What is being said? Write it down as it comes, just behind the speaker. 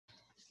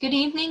Good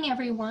evening,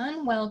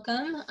 everyone.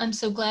 Welcome. I'm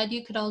so glad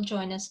you could all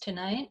join us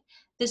tonight.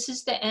 This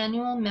is the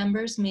annual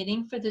members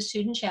meeting for the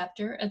student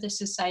chapter of the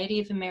Society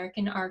of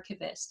American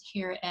Archivists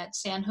here at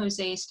San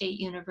Jose State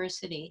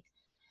University.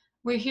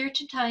 We're here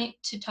tonight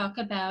to talk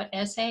about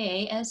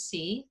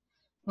SAASC,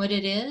 what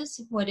it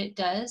is, what it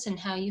does, and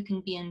how you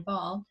can be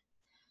involved.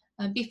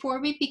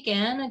 Before we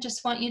begin, I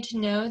just want you to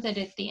know that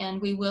at the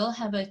end we will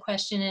have a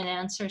question and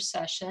answer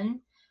session.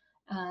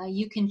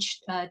 You can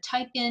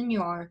type in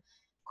your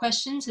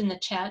questions in the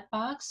chat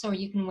box, or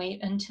you can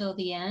wait until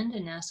the end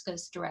and ask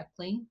us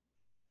directly.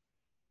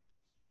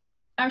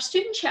 Our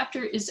student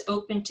chapter is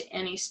open to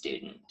any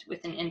student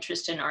with an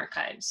interest in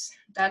archives.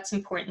 That's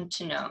important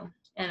to know.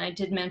 And I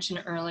did mention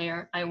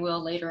earlier, I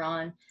will later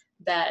on,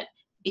 that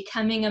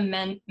becoming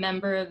a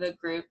member of a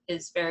group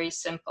is very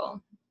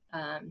simple.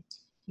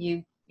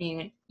 You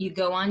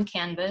go on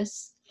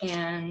Canvas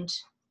and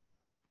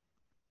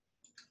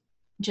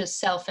just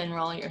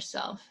self-enroll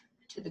yourself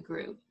to the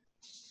group.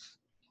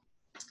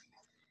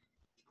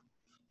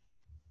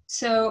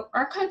 So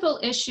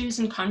archival issues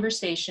and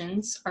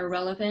conversations are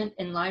relevant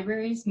in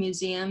libraries,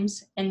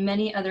 museums, and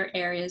many other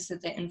areas of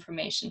the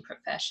information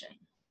profession.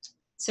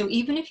 So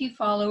even if you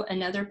follow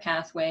another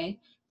pathway,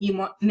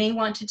 you may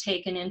want to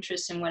take an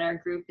interest in what our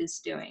group is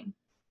doing.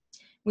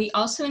 We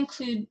also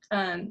include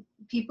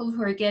people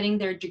who are getting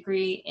their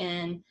degree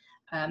in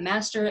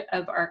Master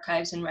of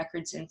Archives and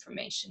Records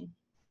Information.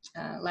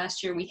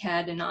 Last year we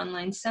had an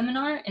online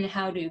seminar on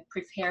how to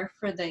prepare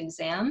for the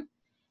exam,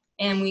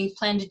 and we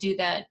plan to do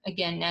that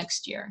again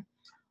next year.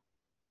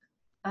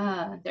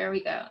 There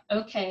we go.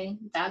 Okay,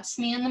 that's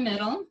me in the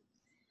middle.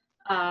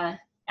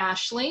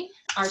 Ashley,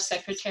 our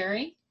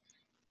secretary.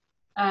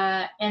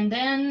 And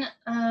then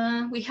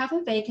we have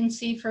a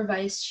vacancy for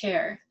vice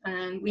chair.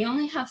 We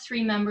only have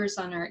 3 members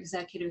on our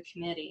executive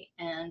committee,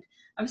 and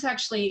I was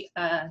actually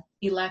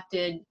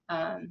elected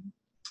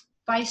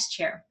vice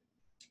chair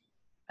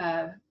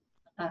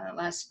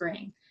last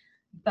spring.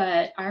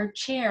 But our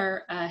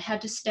chair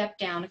had to step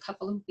down a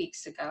couple of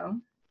weeks ago.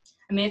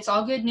 I mean, it's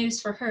all good news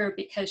for her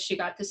because she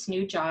got this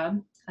new job,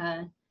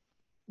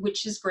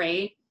 which is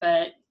great,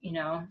 but, you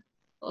know,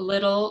 a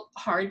little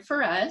hard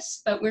for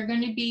us. But we're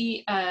going to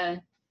be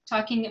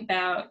talking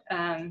about,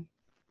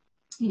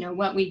 you know,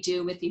 what we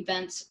do with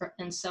events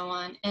and so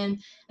on.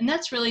 And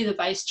that's really the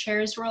vice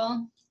chair's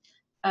role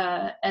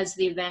as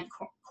the event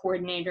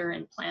coordinator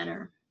and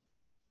planner.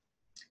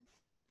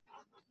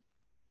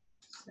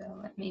 So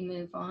let me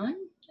move on.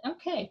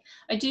 Okay,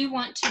 I do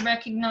want to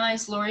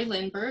recognize Lori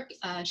Lindberg.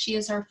 She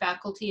is our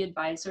faculty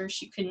advisor.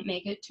 She couldn't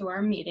make it to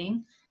our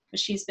meeting, but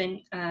she's been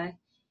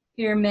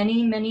here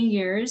many, many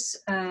years,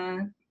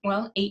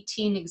 well,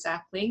 18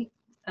 exactly,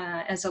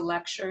 as a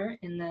lecturer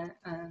in the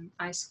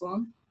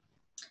iSchool.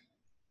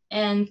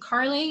 And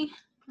Carly,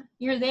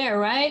 you're there,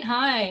 right?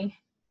 Hi.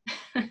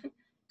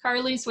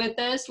 Carly's with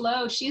us.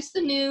 Hello, she's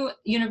the new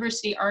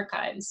University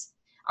archivist,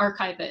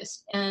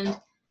 and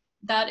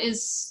that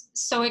is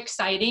so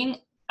exciting.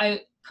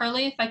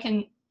 Carly, if I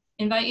can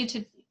invite you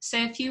to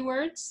say a few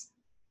words.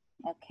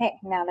 Okay,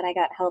 now that I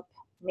got help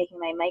making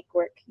my mic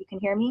work, you can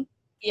hear me?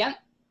 Yep.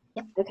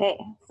 Yep. Okay,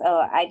 so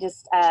I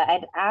just,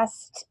 I'd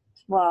asked,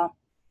 well,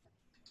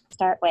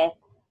 start with,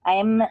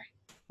 I'm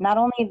not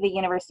only the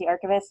university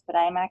archivist, but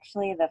I'm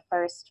actually the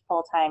first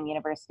full-time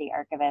university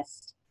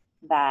archivist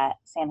that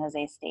San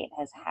Jose State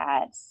has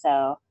had.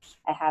 So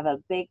I have a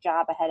big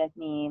job ahead of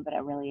me, but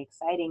a really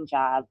exciting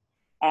job.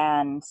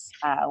 And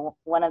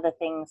one of the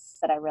things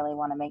that I really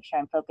want to make sure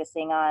I'm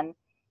focusing on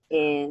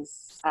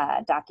is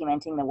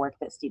documenting the work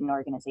that student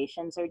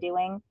organizations are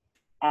doing.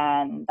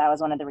 And that was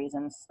one of the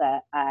reasons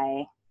that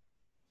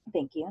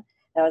thank you.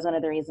 That was one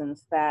of the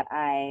reasons that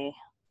I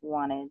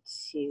wanted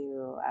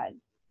to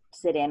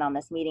sit in on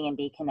this meeting and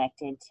be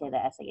connected to the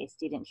SAA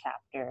student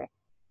chapter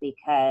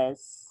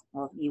because,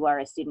 well, you are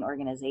a student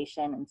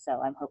organization. And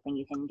so I'm hoping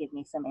you can give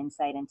me some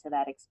insight into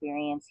that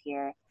experience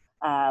here.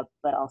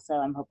 But also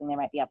I'm hoping there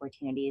might be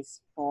opportunities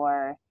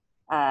for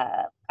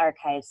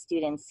archive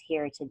students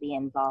here to be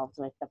involved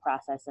with the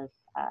process of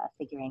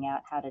figuring out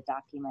how to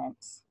document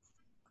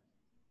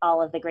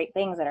all of the great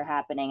things that are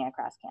happening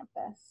across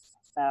campus.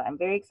 So I'm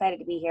very excited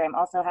to be here. I'm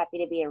also happy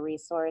to be a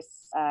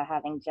resource,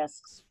 having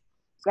just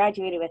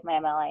graduated with my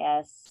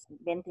MLIS,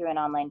 been through an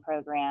online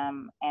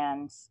program,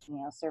 and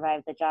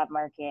survived the job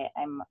market.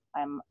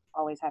 I'm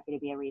always happy to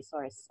be a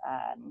resource.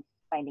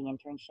 Finding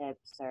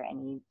internships or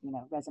any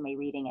resume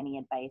reading, any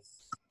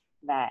advice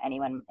that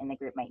anyone in the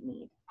group might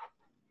need.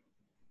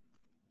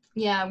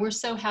 Yeah, we're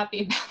so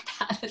happy about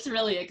that. It's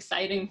really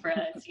exciting for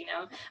us,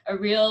 a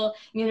real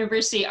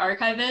university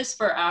archivist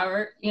for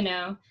our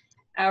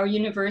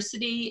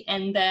university,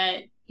 and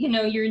that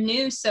you're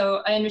new,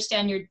 so I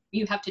understand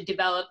you have to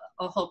develop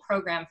a whole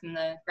program from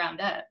the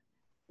ground up.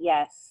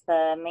 Yes,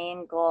 the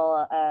main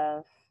goal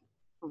of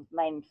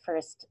my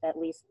first at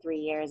least 3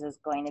 years is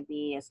going to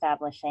be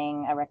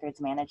establishing a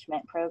records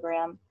management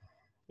program.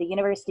 The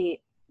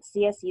university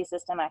CSU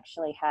system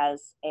actually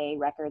has a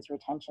records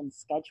retention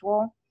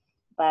schedule,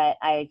 but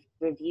I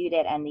reviewed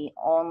it, and the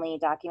only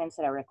documents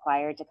that are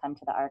required to come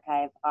to the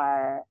archive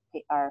are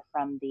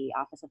from the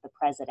Office of the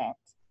President.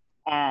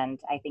 And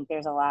I think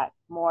there's a lot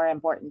more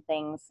important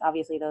things.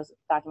 Obviously, those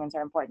documents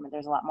are important, but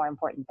there's a lot more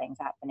important things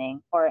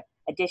happening, or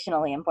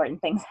additionally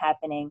important things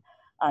happening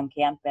on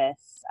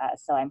campus.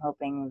 So I'm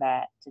hoping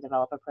that to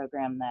develop a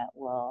program that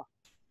will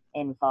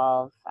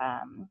involve,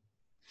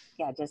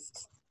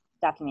 just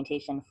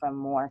documentation from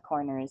more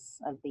corners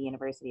of the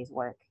university's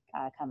work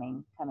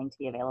coming to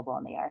be available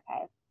in the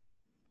archive.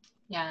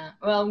 Yeah,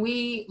 well,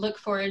 we look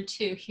forward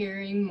to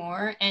hearing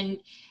more. And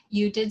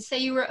you did say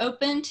you were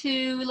open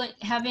to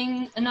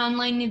having an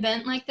online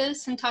event like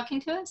this and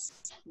talking to us?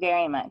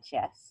 Very much,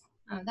 yes.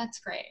 Oh, that's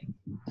great.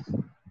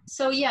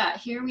 So yeah,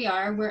 here we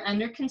are. We're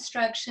under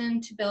construction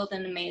to build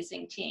an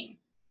amazing team.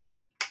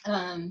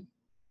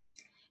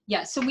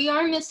 Yeah, so we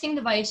are missing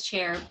the vice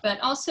chair, but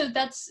also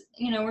that's,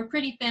 we're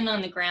pretty thin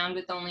on the ground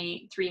with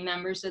only 3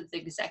 members of the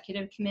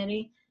executive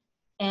committee.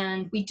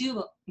 And we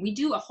do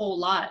a whole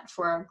lot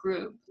for our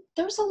group.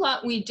 There's a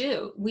lot we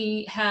do.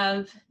 We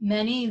have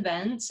many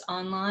events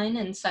online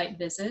and site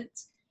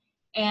visits,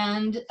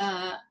 and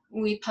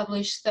we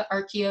publish the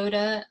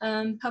Archeota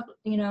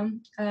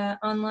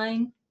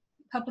online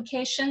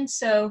publication.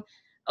 So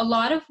a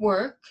lot of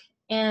work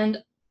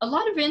and a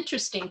lot of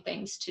interesting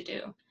things to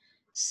do.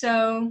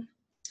 So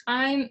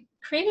I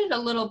created a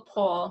little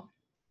poll,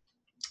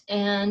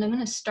 and I'm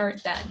going to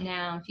start that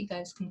now. If you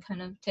guys can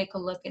kind of take a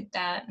look at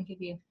that, I'll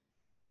give you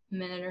a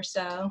minute or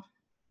so.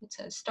 It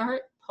says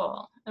start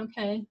poll.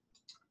 Okay,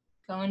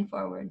 going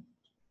forward.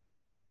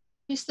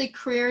 Obviously,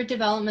 career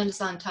development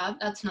is on top.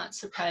 That's not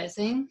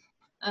surprising.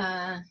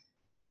 Yeah,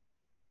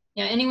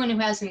 anyone who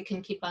hasn't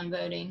can keep on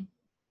voting.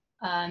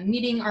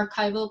 Meeting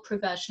archival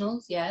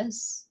professionals,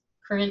 yes.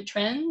 Current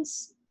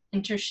trends,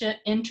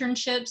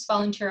 internships,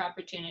 volunteer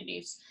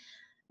opportunities.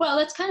 Well,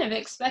 that's kind of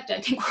expected.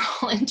 I think we're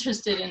all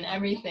interested in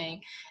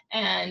everything.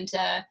 And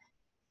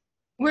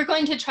we're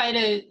going to try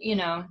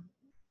to,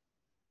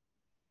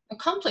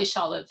 accomplish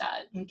all of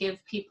that and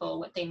give people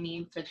what they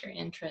need for their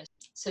interest.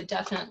 So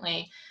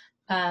definitely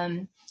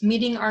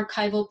meeting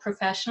archival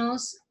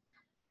professionals.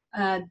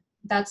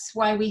 That's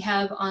why we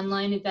have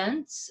online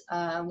events.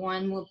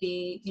 One will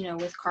be,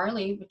 with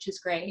Carly, which is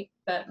great,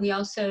 but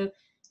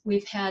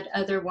we've had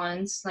other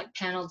ones like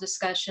panel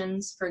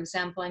discussions. For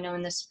example, I know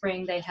in the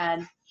spring they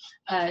had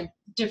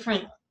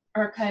different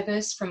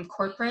archivists from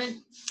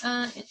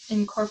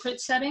in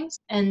corporate settings.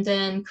 And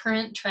then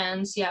current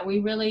trends, yeah, we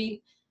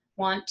really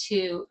want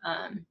to,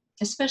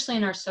 especially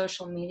in our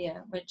social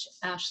media, which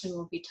Ashley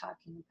will be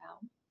talking about.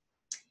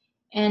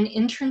 And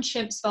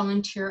internships,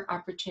 volunteer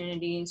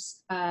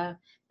opportunities,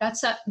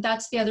 that's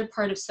the other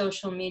part of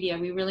social media.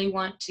 We really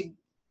want to,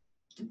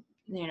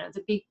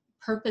 the big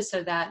purpose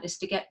of that is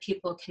to get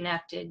people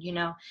connected.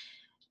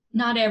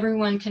 Not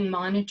everyone can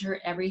monitor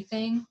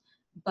everything,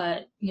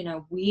 but,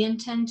 we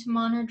intend to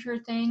monitor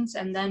things.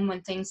 And then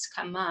when things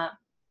come up,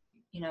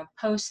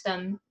 post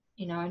them,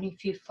 and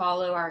if you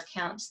follow our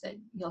accounts, that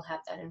you'll have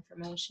that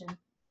information.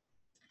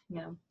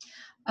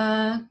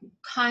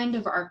 Kind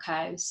of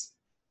archives.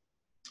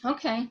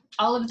 Okay,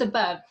 all of the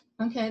above.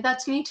 Okay,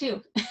 that's me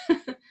too.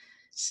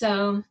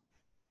 So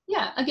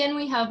yeah, again,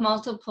 we have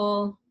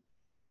multiple,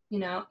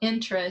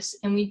 interests,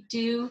 and we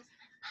do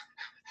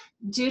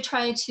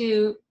try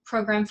to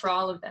program for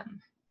all of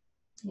them,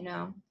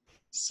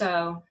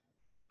 So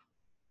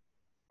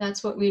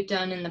that's what we've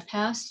done in the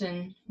past,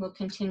 and we'll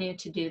continue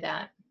to do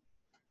that.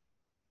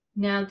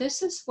 Now,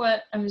 this is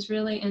what I was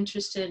really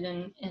interested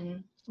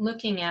in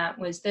looking at,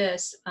 was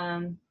this,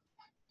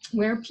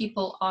 where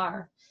people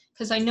are.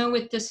 Because I know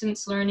with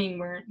distance learning,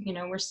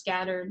 we're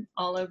scattered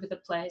all over the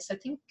place. I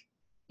think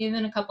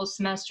even a couple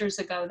semesters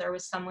ago, there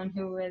was someone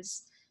who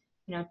was,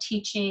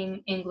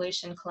 teaching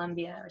English in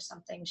Columbia or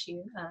something.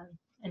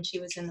 And she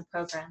was in the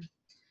program.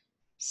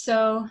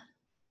 So,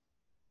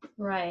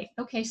 right.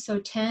 Okay, so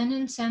 10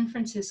 in San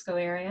Francisco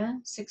area,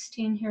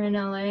 16 here in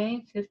LA,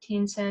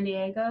 15 San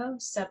Diego,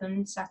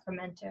 7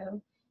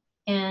 Sacramento,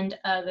 and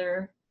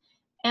other.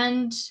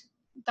 And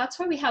that's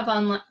why we have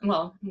online,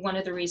 well, one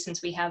of the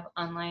reasons we have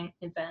online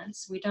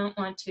events. We don't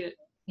want to,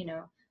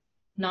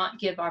 not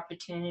give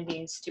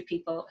opportunities to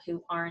people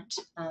who aren't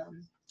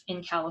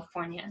in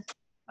California.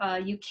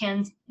 You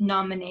can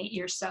nominate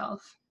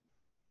yourself.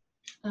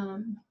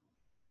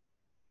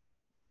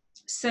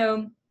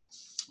 So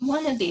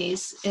one of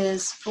these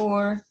is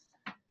for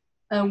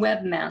a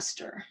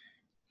webmaster.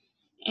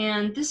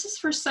 And this is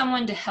for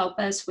someone to help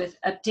us with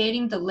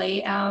updating the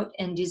layout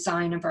and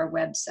design of our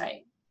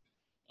website,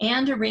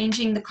 and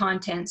arranging the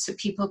content so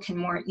people can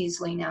more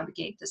easily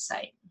navigate the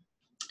site.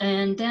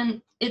 And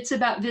then it's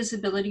about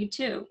visibility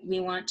too. We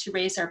want to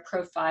raise our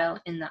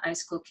profile in the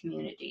iSchool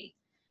community.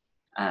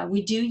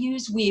 We do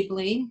use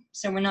Weebly,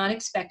 so we're not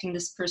expecting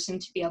this person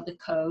to be able to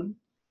code.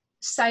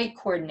 Site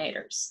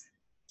coordinators.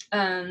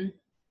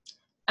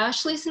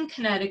 Ashley's in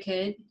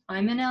Connecticut,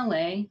 I'm in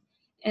LA,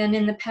 and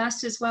in the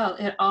past as well.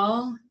 It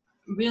all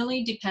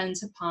really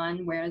depends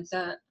upon where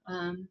the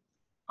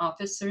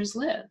officers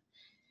live.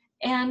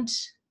 And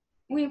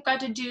we've got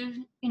to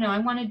do, I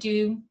want to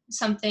do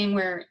something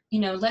where,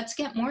 let's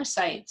get more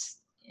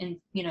sites and,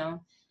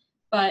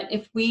 But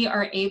if we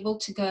are able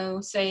to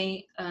go,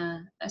 say,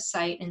 a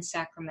site in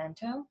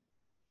Sacramento,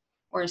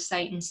 or a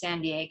site in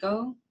San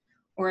Diego,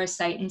 or a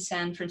site in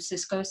San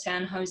Francisco,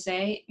 San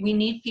Jose, we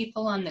need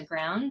people on the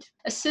ground.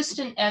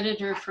 Assistant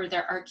editor for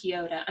their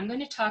Archaeota. I'm going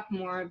to talk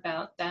more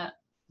about that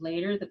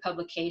later, the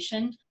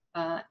publication.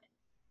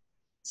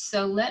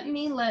 So let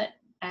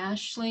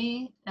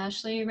Ashley,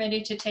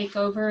 ready to take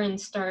over and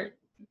start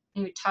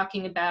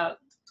talking about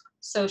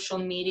social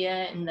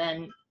media, and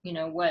then,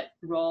 what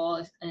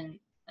role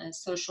a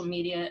social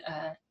media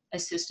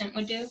assistant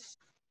would do?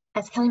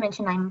 As Kelly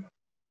mentioned, I'm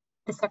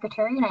the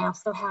secretary, and I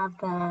also have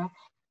the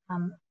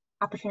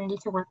opportunity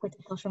to work with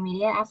the social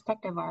media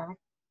aspect of our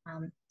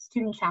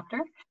student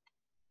chapter.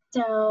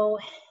 So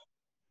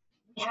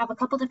we have a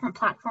couple different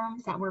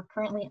platforms that we're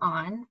currently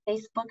on.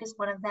 Facebook is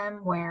one of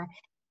them, where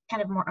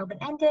kind of more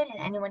open-ended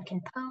and anyone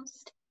can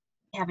post.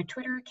 We have a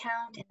Twitter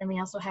account, and then we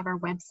also have our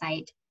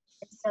website.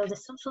 And so the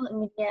social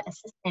media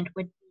assistant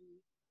would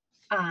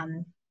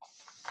be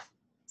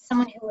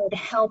someone who would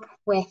help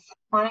with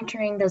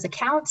monitoring those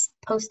accounts,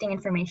 posting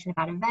information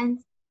about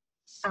events,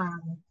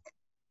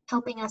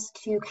 helping us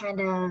to kind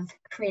of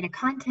create a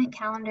content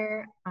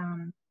calendar.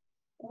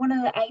 One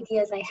of the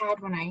ideas I had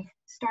when I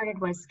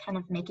started was kind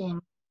of making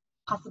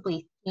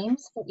possibly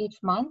themes for each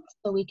month,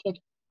 so we could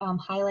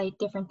highlight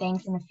different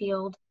things in the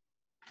field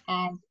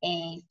as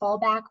a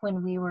fallback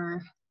when we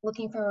were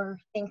looking for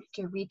things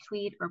to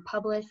retweet or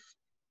publish.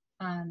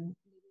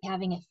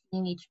 Having a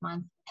theme each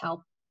month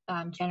help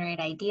generate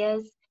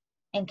ideas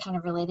and kind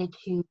of related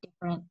to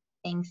different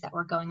things that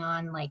were going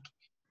on. Like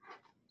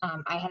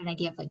I had an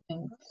idea of like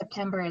doing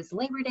September as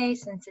Labor Day,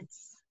 since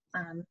it's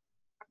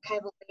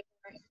archival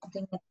labor,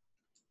 something that's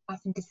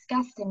often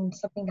discussed and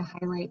something to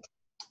highlight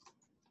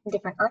in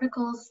different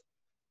articles.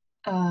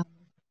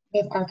 We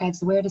have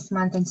Archives Awareness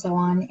Month and so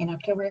on in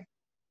October.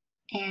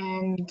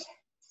 And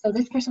so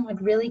this person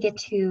would really get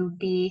to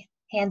be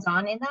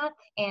hands-on in that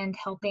and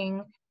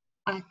helping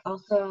us.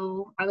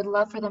 Also, I would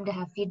love for them to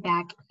have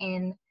feedback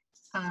in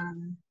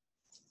kind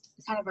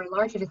of our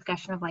larger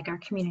discussion of like our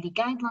community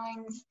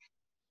guidelines,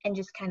 and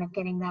just kind of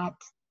getting that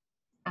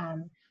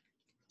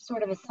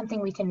sort of as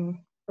something we can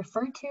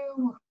refer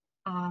to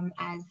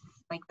as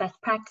like best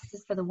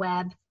practices for the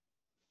web.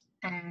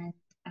 And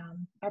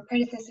our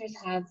predecessors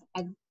have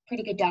a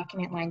pretty good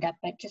document lined up,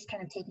 but just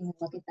kind of taking a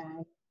look at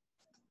that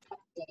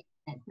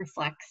that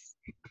reflects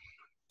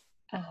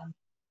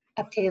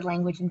updated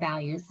language and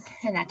values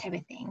and that type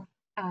of thing.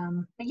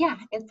 But yeah,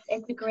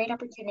 it's a great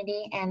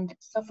opportunity, and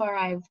so far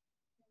I've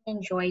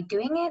enjoyed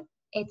doing it.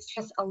 It's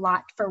just a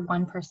lot for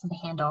one person to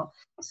handle.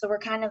 So we're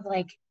kind of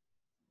like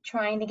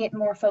trying to get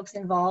more folks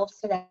involved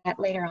so that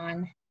later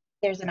on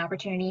there's an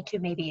opportunity to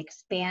maybe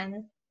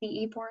expand the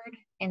e-board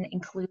and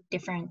include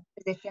different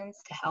positions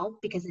to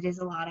help, because it is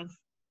a lot of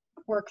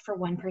work for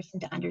one person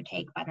to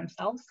undertake by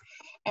themselves.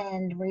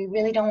 And we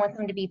really don't want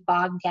them to be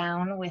bogged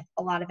down with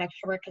a lot of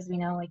extra work, because we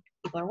know like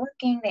people are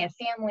working, they have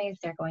families,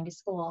 they're going to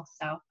school.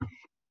 So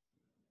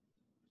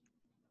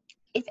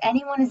if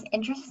anyone is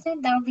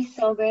interested, that would be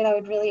so great. I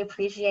would really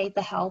appreciate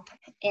the help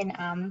in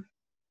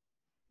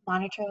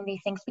monitoring these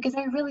things, because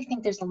I really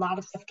think there's a lot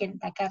of stuff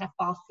that kind of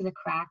falls through the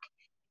crack,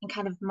 and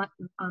kind of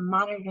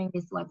monitoring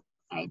these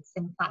websites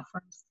and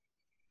platforms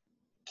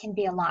can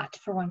be a lot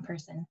for one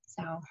person.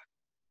 So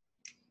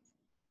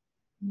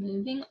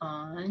moving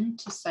on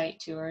to site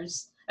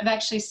tours. I've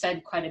actually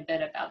said quite a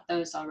bit about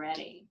those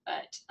already,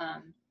 but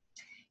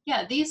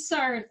yeah, these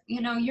are,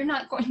 you're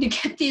not going to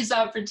get these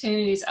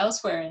opportunities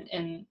elsewhere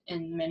in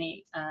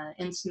many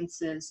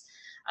instances.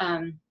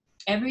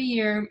 Every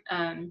year,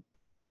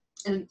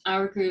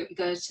 our group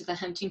goes to the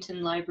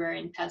Huntington Library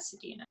in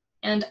Pasadena,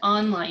 and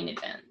online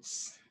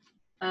events.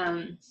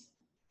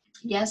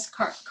 Yes,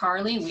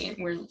 Carly,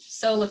 we're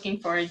so looking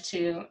forward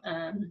to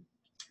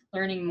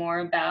learning more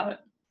about,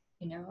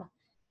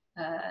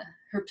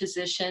 her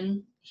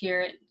position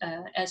here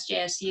at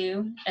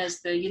SJSU as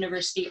the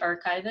university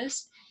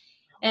archivist.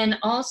 And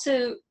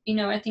also,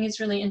 I think it's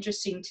really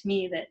interesting to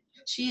me that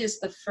she is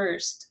the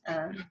first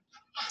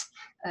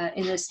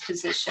in this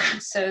position.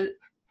 So,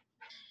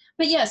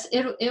 but yes,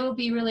 it will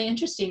be really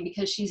interesting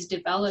because she's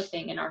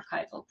developing an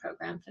archival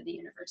program for the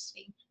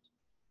university.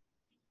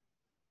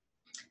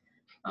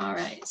 All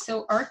right,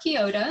 so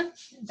Archaeota,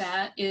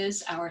 that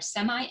is our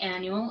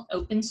semi-annual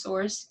open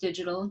source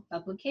digital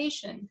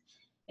publication.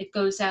 It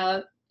goes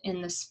out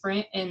in the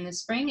spring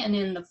and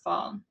in the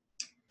fall.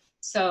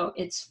 So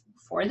it's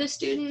for the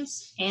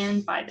students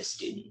and by the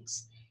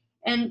students.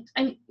 And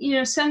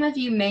some of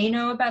you may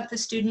know about the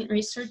Student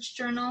Research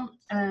Journal.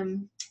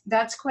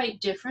 That's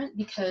quite different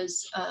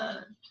because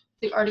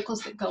the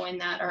articles that go in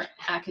that are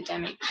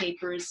academic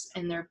papers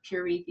and they're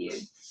peer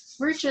reviewed.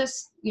 We're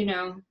just,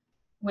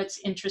 what's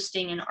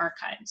interesting in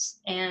archives.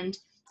 And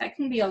that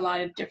can be a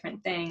lot of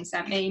different things.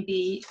 That may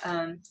be,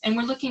 and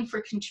we're looking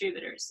for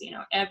contributors.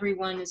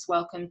 Everyone is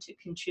welcome to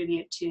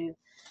contribute to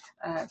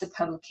the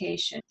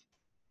publication.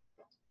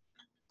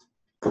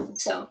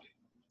 So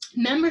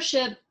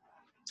membership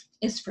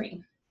is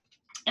free.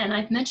 And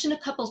I've mentioned a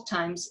couple of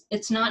times,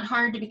 it's not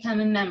hard to become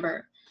a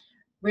member.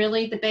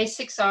 really the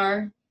basics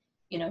are,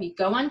 you know, you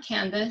go on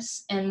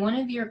Canvas, and one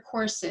of your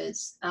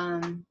courses,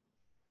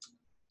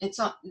 it's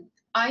on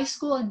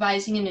iSchool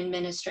Advising and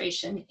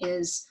Administration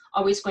is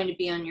always going to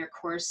be on your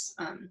course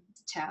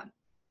tab.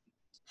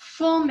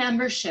 Full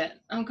membership.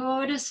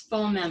 What does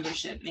full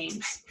membership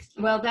means?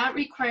 Well, that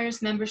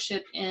requires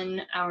membership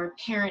in our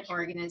parent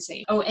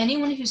organization. Oh,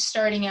 anyone who's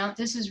starting out,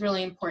 this is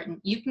really important.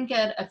 You can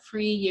get a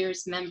free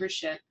year's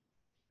membership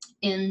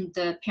in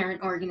the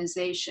parent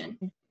organization.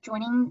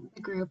 Joining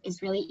the group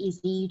is really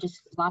easy. You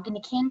just log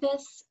into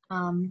Canvas.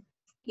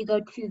 You go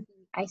to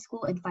the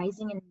iSchool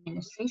Advising and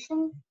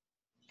Administration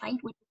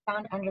site, which is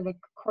found under the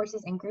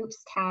Courses and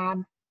Groups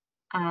tab.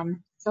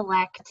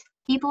 Select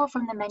People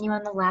from the menu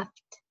on the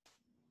left,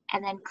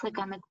 and then click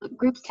on the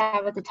Groups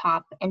tab at the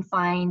top and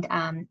find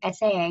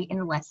SAA in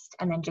the list,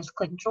 and then just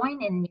click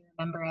Join, and you're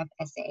a member of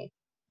SAASC.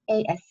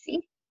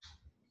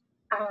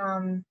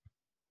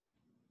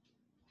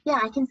 Yeah,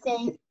 I can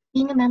say,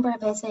 being a member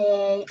of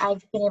SAA,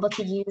 I've been able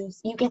to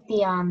use, you get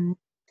the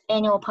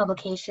annual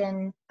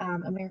publication,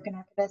 American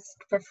Archivist,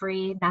 for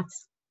free.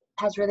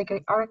 Has really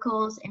great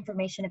articles,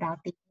 information about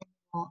the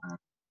annual.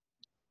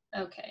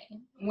 Okay,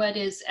 what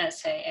is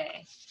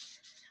SAA?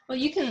 Well,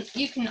 you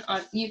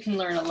can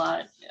learn a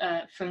lot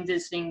from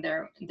visiting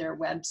their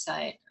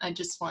website. I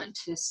just want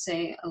to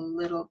say a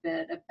little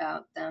bit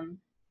about them.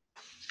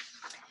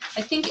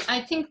 I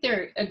think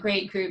they're a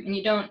great group, and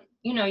you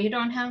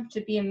don't have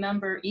to be a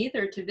member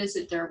either to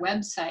visit their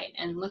website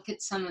and look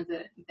at some of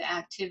the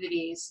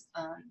activities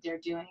they're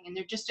doing. And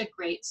they're just a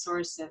great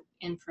source of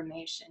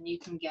information you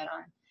can get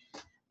on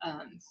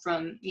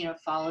from,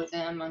 follow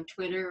them on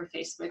Twitter or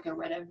Facebook or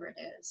whatever it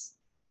is.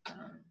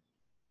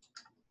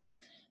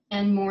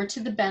 And more to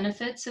the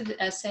benefits of the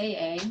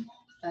SAA,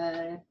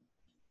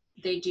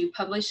 they do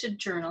publish a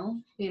journal,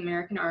 the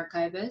American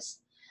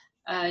Archivist.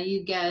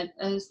 You get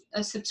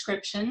a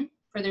subscription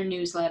for their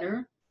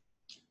newsletter.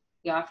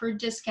 They offer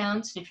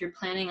discounts, and if you're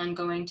planning on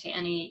going to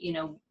any,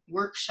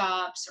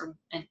 workshops or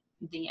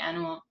the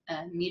annual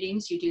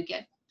meetings, you do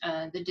get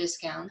the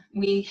discount.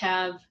 We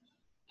have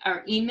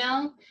our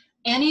email.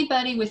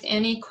 Anybody with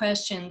any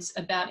questions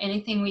about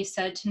anything we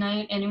said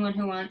tonight, anyone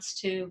who wants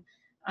to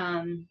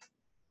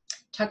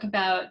talk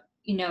about,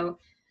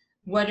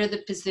 what are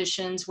the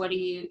positions, what are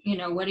you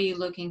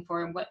looking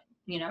for, and what,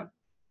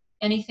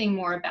 anything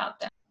more about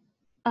them.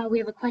 We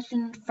have a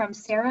question from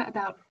Sarah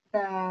about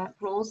the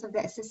roles of the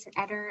assistant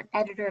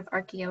editor of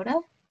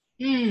Archaeota.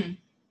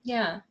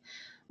 Yeah,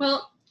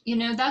 well,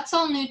 that's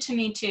all new to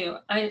me too.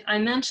 I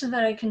mentioned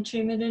that I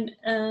contributed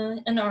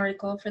an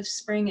article for the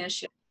spring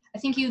issue. I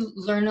think you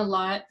learn a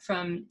lot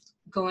from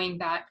going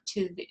back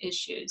to the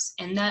issues,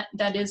 and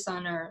that is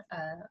on our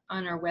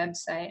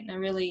website. And I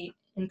really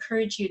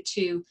encourage you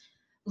to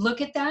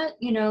look at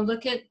that.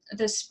 Look at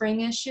the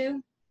spring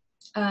issue.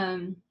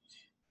 And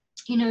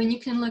you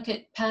can look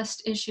at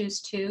past issues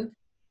too.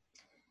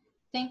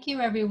 Thank you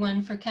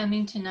everyone for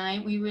coming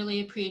tonight. We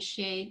really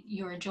appreciate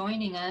your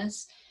joining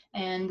us,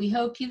 and we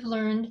hope you've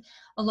learned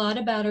a lot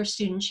about our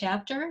student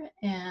chapter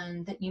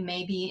and that you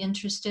may be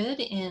interested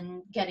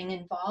in getting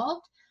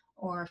involved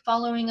or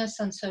following us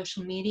on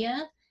social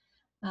media.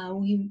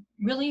 We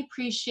really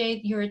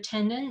appreciate your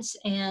attendance,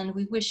 and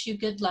we wish you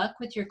good luck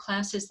with your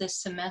classes this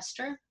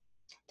semester.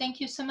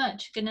 Thank you so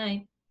much. Good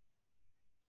night.